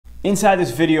Inside this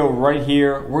video right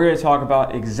here, we're going to talk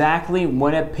about exactly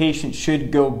when a patient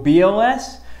should go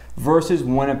BLS versus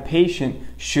when a patient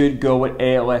should go with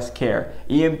ALS care.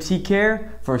 EMT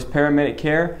care versus paramedic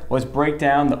care. Let's break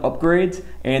down the upgrades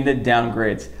and the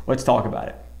downgrades. Let's talk about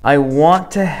it. I want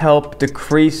to help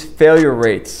decrease failure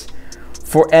rates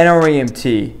for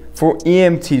NREMT, for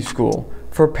EMT school,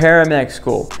 for paramedic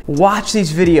school. Watch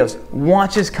these videos,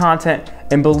 watch this content,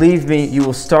 and believe me, you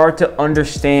will start to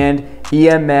understand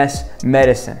EMS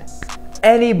medicine.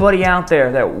 Anybody out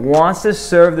there that wants to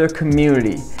serve their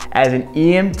community as an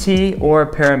EMT or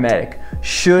a paramedic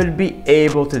should be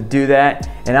able to do that,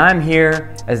 and I'm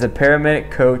here as the paramedic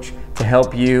coach to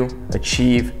help you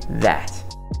achieve that.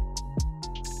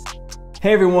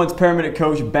 Hey everyone, it's Paramedic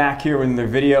Coach back here with another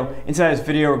video. Inside this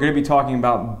video, we're going to be talking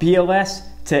about BLS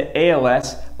to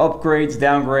ALS, upgrades,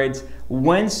 downgrades,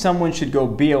 when someone should go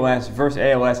BLS versus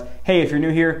ALS. Hey, if you're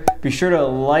new here, be sure to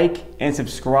like and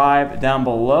subscribe down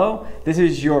below. This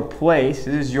is your place,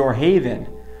 this is your haven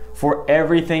for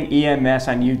everything EMS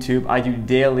on YouTube. I do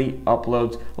daily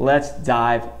uploads. Let's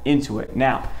dive into it.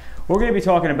 Now, what we're going to be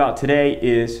talking about today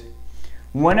is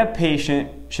when a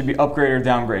patient should be upgraded or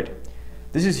downgraded.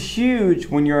 This is huge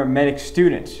when you're a medic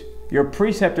student. Your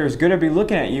preceptor is going to be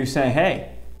looking at you saying,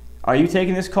 hey, are you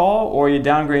taking this call or are you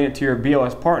downgrading it to your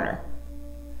BLS partner?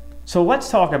 So let's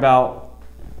talk about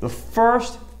the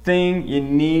first thing you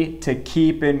need to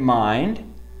keep in mind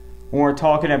when we're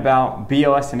talking about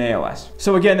BLS and ALS.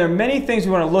 So again, there are many things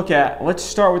we want to look at. Let's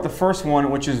start with the first one,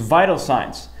 which is vital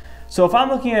signs. So if I'm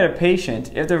looking at a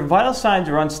patient, if their vital signs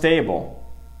are unstable,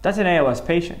 that's an ALS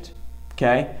patient,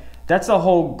 okay? That's the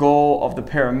whole goal of the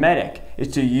paramedic, is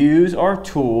to use our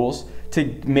tools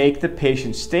to make the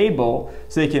patient stable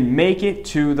so they can make it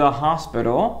to the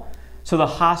hospital so the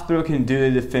hospital can do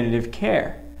the definitive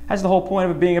care. That's the whole point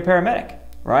of being a paramedic,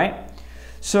 right?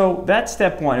 So that's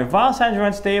step one. If vital signs are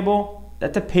unstable,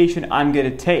 that's a patient I'm going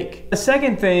to take. The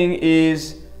second thing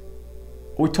is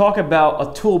we talk about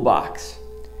a toolbox.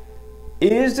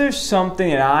 Is there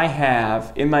something that I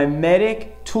have in my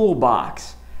medic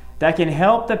toolbox that can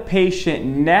help the patient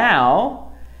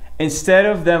now instead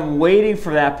of them waiting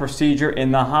for that procedure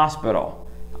in the hospital?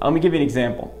 Let me give you an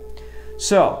example.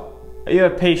 So you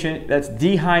have a patient that's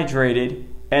dehydrated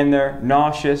and they're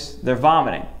nauseous, they're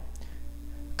vomiting.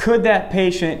 Could that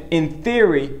patient, in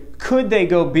theory, could they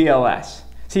go BLS?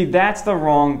 See, that's the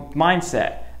wrong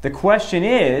mindset. The question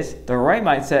is, the right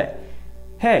mindset,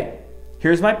 hey,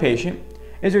 here's my patient.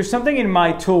 Is there something in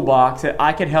my toolbox that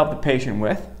I can help the patient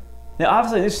with? Now,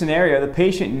 obviously, in this scenario, the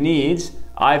patient needs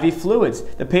IV fluids.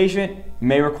 The patient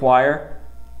may require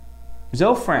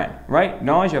Zofran, right?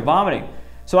 Nausea, vomiting.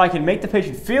 So I can make the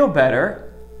patient feel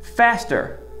better,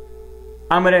 faster.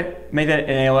 I'm going to make that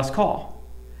an ALS call.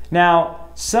 Now,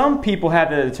 some people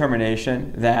have the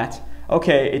determination that,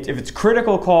 okay, if it's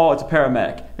critical call, it's a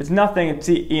paramedic. If it's nothing, it's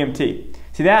EMT.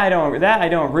 See, that I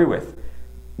don't agree with.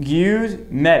 Use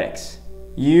medics.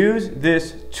 Use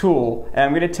this tool, and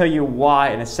I'm going to tell you why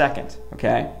in a second,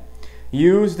 okay?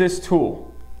 Use this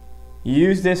tool.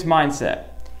 Use this mindset.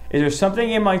 Is there something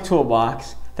in my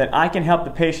toolbox that I can help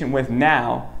the patient with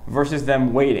now versus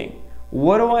them waiting?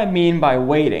 What do I mean by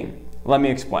waiting? Let me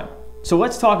explain. So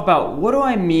let's talk about what do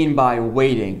I mean by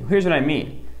waiting. Here's what I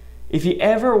mean. If you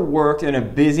ever worked in a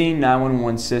busy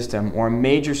 911 system or a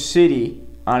major city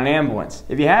on an ambulance,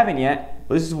 if you haven't yet,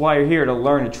 this is why you're here, to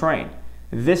learn to train.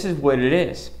 This is what it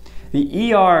is.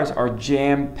 The ERs are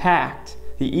jam-packed.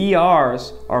 The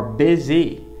ERs are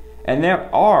busy. And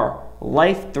there are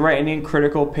life-threatening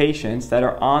critical patients that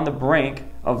are on the brink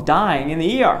of dying in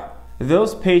the ER.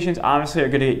 Those patients obviously are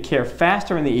going to get care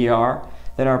faster in the ER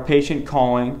than our patient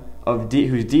calling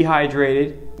who's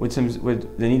dehydrated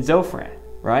they need Zofran,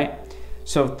 right?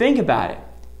 So think about it.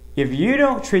 If you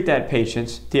don't treat that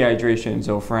patient's dehydration and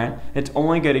Zofran, it's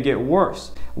only going to get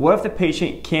worse. What if the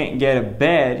patient can't get a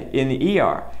bed in the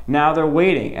ER? Now they're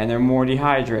waiting and they're more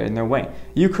dehydrated and they're waiting.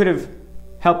 You could have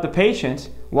helped the patient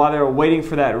while they were waiting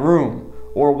for that room,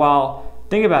 or while,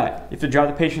 think about it, you have to drop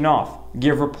the patient off,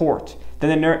 give report.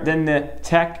 Then the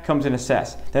tech comes and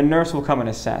assess. The nurse will come and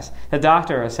assess. The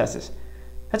doctor assesses.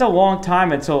 That's a long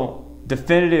time until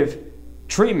definitive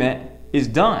treatment is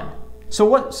done.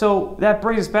 So that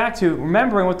brings us back to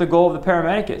remembering what the goal of the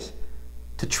paramedic is,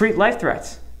 to treat life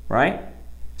threats, right?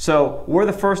 So we're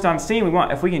the first on scene.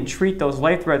 If we can treat those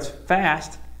life threats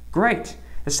fast, great.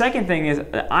 The second thing is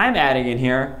that I'm adding in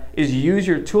here is use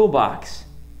your toolbox.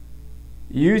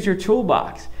 Use your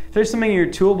toolbox. If there's something in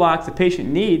your toolbox the patient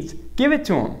needs, give it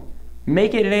to them.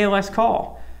 Make it an ALS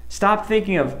call. Stop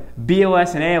thinking of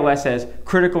BLS and ALS as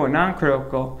critical or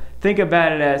non-critical. Think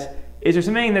about it as, Is there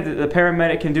something that the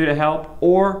paramedic can do to help?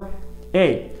 Or,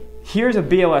 hey, here's a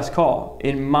BLS call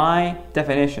in my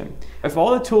definition. If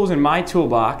all the tools in my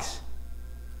toolbox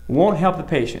won't help the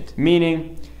patient,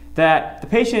 meaning that the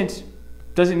patient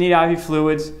doesn't need IV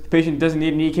fluids, the patient doesn't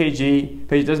need an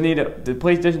EKG, the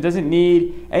patient doesn't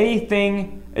need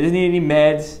anything, it doesn't need any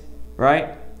meds,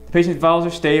 right? The patient's vitals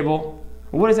are stable.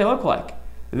 What does that look like?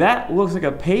 That looks like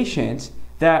a patient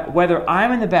that, whether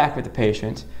I'm in the back with the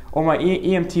patient or my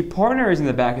EMT partner is in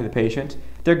the back of the patient,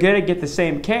 they're going to get the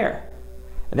same care.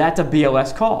 That's a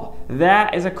BLS call.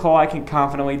 That is a call I can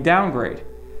confidently downgrade.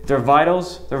 Their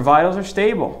vitals are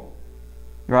stable,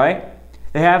 right?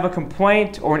 They have a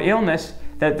complaint or an illness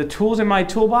that the tools in my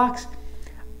toolbox,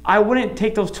 I wouldn't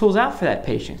take those tools out for that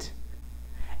patient.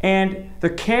 And the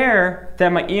care that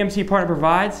my EMT partner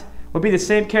provides would be the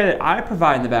same care that I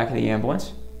provide in the back of the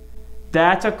ambulance.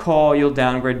 That's a call you'll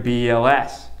downgrade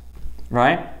BLS,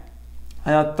 right?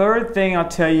 And the third thing I'll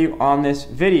tell you on this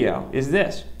video is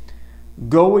this.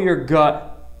 Go with your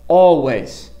gut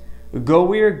always. Go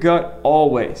with your gut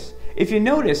always. If you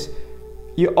notice,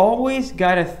 you always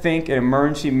got to think in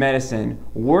emergency medicine,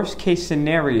 worst case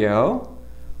scenario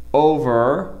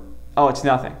over, oh, it's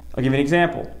nothing. I'll give you an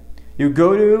example. You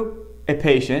go to a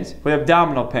patient with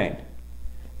abdominal pain.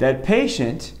 That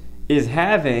patient is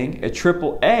having a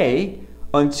AAA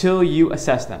until you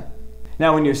assess them.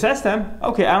 Now, when you assess them,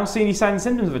 okay, I don't see any signs and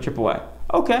symptoms of a AAA.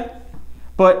 Okay.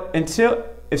 But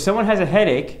if someone has a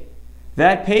headache,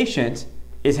 that patient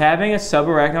is having a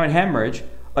subarachnoid hemorrhage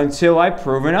until I've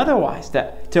proven otherwise,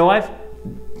 till I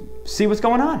see what's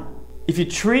going on. If you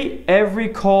treat every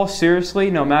call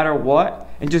seriously, no matter what,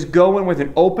 and just go in with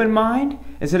an open mind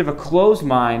instead of a closed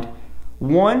mind,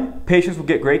 one, patients will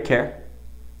get great care.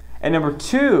 And number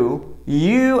two,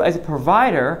 you as a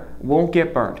provider won't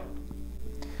get burned.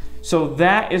 So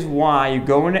that is why you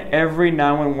go into every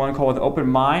 911 call with an open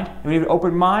mind. And when you have an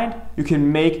open mind, you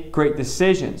can make great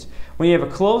decisions. When you have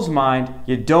a closed mind,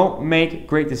 you don't make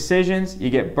great decisions, you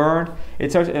get burned.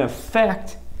 It starts in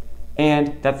effect,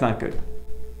 and that's not good.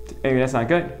 Maybe that's not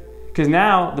good. Because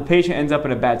now the patient ends up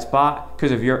in a bad spot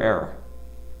because of your error.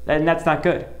 And that's not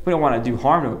good. We don't want to do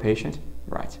harm to a patient.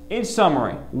 Right. In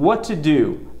summary, what to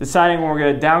do, deciding when we're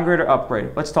going to downgrade or upgrade.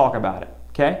 Let's talk about it,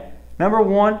 okay? Number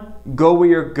one, go with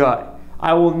your gut.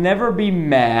 I will never be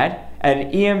mad at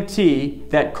an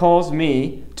EMT that calls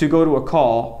me to go to a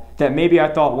call that maybe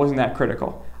I thought wasn't that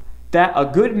critical. That a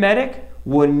good medic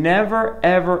would never,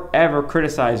 ever, ever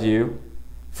criticize you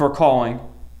for calling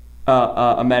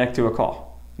a medic to a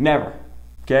call. Never,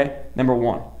 okay? Number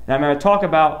one. Now I'm going to talk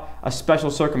about a special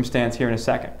circumstance here in a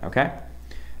second, okay?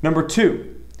 Number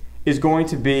two is going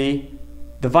to be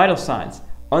the vital signs.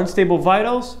 Unstable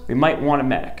vitals, we might want a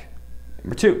medic.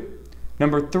 Number two.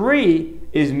 Number three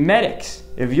is medics.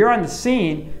 If you're on the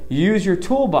scene, use your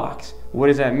toolbox. What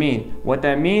does that mean? What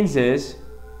that means is,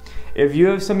 if you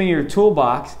have something in your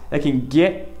toolbox that can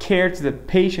get care to the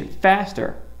patient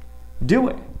faster, do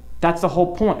it. That's the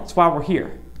whole point. That's why we're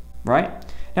here, right?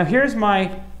 Now here's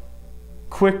my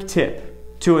quick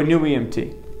tip to a new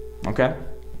EMT, okay?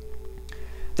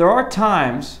 There are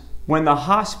times when the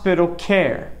hospital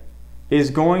care is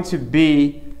going to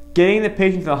be getting the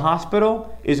patient to the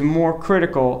hospital is more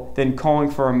critical than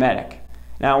calling for a medic.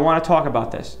 Now I want to talk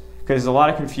about this because there's a lot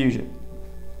of confusion.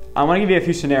 I want to give you a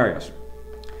few scenarios.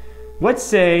 Let's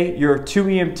say you're two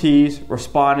EMTs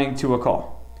responding to a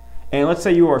call. And let's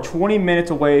say you are 20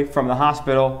 minutes away from the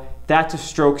hospital, that's a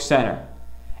stroke center.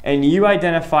 And you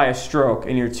identify a stroke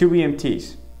in your two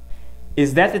EMTs.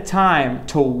 Is that the time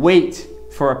to wait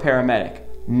for a paramedic?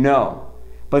 No.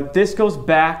 But this goes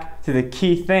back to the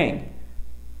key thing.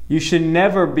 You should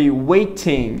never be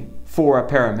waiting for a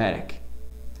paramedic.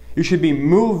 You should be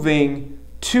moving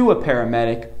to a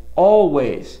paramedic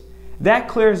always. That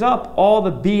clears up all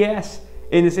the BS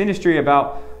in this industry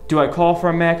about, do I call for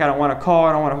a medic? I don't want to call.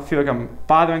 I don't want to feel like I'm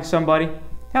bothering somebody. You're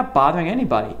not bothering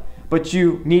anybody. But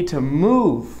you need to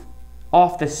move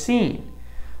off the scene.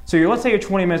 So let's say you're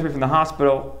 20 minutes away from the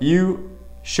hospital. You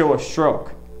show a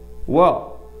stroke.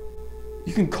 Whoa.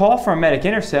 You can call for a medic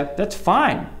intercept. That's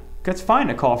fine. That's fine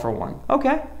to call for one.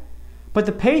 Okay. But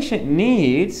the patient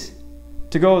needs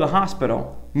to go to the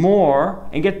hospital more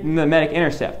and get the medic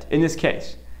intercept in this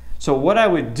case. So what I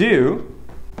would do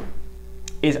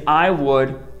is I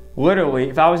would literally,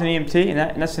 if I was an EMT in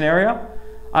that scenario,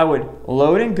 I would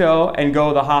load and go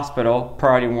to the hospital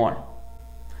priority one.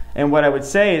 And what I would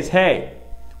say is, hey,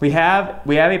 we have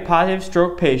a positive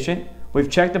stroke patient. We've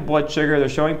checked the blood sugar. They're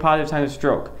showing positive signs of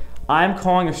stroke. I'm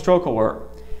calling a stroke alert.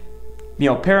 You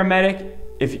know,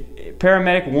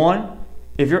 paramedic 1,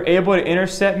 if you're able to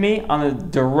intercept me on the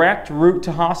direct route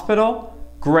to hospital,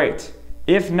 great.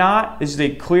 If not, this is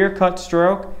a clear-cut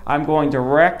stroke, I'm going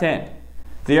direct in.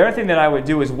 The other thing that I would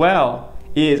do as well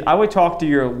is I would talk to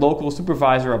your local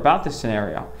supervisor about this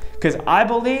scenario. Because I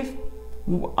believe,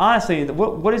 honestly,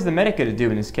 what is the medic going to do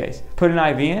in this case? Put an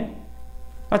IV in?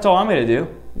 That's all I'm going to do.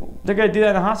 They're going to do that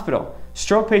in the hospital.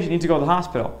 Stroke patient needs to go to the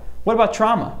hospital. What about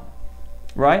trauma?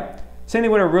 Right? Same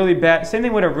thing with a really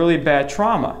bad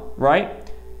trauma,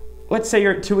 right? Let's say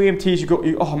you're 2 EMTs, you go,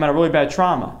 oh, I'm at a really bad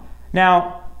trauma.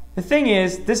 Now, the thing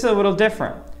is, this is a little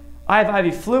different. I have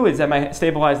IV fluids that might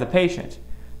stabilize the patient.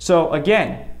 So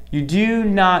again, you do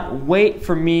not wait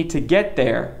for me to get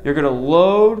there. You're gonna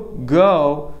load,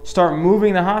 go, start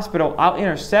moving the hospital. I'll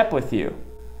intercept with you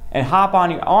and hop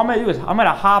on you. All I'm gonna do is I'm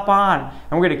gonna hop on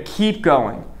and we're gonna keep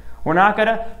going. We're not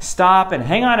gonna stop and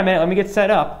hang on a minute, let me get set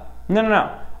up. No, no,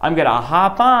 no. I'm gonna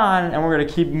hop on and we're gonna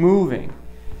keep moving.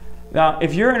 Now,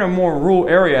 if you're in a more rural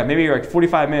area, maybe you're like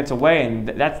 45 minutes away, and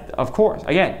that's, of course,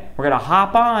 again, we're gonna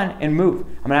hop on and move.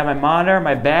 I'm gonna have my monitor,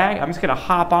 my bag, I'm just gonna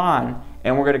hop on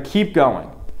and we're gonna keep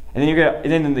going. And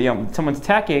then someone's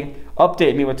teching,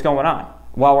 update me what's going on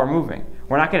while we're moving.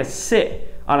 We're not gonna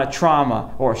sit on a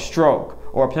trauma or a stroke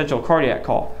or a potential cardiac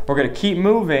call. We're gonna keep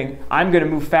moving, I'm gonna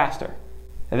move faster.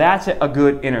 That's a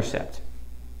good intercept,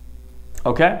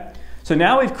 okay? So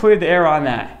now we've cleared the air on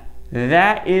that.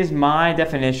 That is my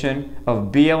definition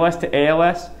of BLS to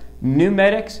ALS. New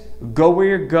medics, go where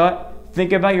your gut,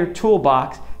 think about your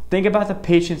toolbox, think about the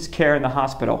patient's care in the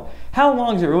hospital. How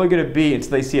long is it really gonna be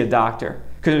until they see a doctor?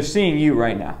 Because they're seeing you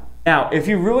right now. Now, if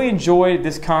you really enjoyed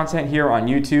this content here on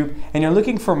YouTube and you're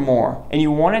looking for more and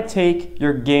you wanna take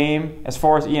your game as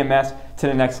far as EMS to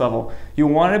the next level, you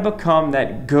wanna become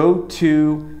that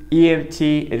go-to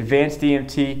EMT, advanced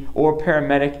EMT, or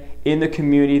paramedic in the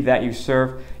community that you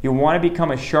serve, you want to become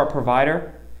a sharp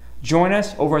provider, join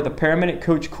us over at the Paramedic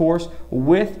Coach course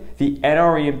with the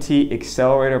NREMT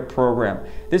Accelerator program.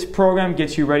 This program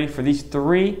gets you ready for these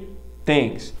 3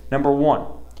 things. Number 1,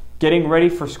 getting ready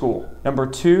for school. Number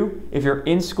 2, if you're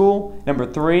in school. Number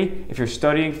 3, if you're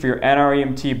studying for your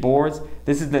NREMT boards.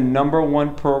 This is the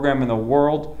 #1 program in the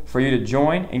world for you to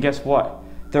join. And guess what?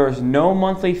 There is no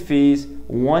monthly fees,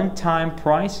 one-time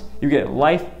price. You get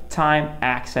lifetime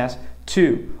access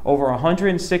to over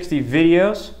 160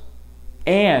 videos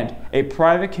and a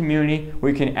private community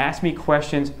where you can ask me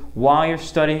questions while you're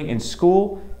studying in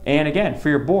school and again for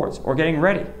your boards or getting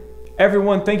ready.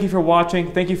 Everyone, thank you for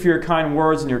watching. Thank you for your kind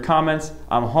words and your comments.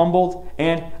 I'm humbled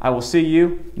and I will see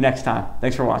you next time.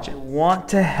 Thanks for watching. I want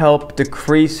to help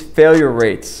decrease failure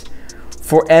rates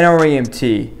for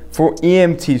NREMT, for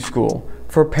EMT school,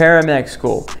 for paramedic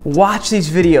school. Watch these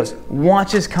videos,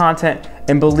 watch this content,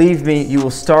 and believe me, you will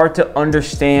start to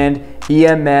understand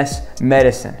EMS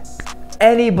medicine.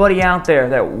 Anybody out there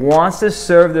that wants to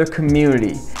serve their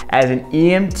community as an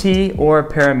EMT or a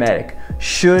paramedic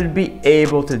should be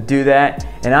able to do that,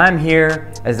 and I'm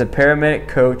here as the paramedic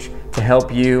coach to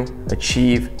help you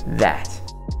achieve that.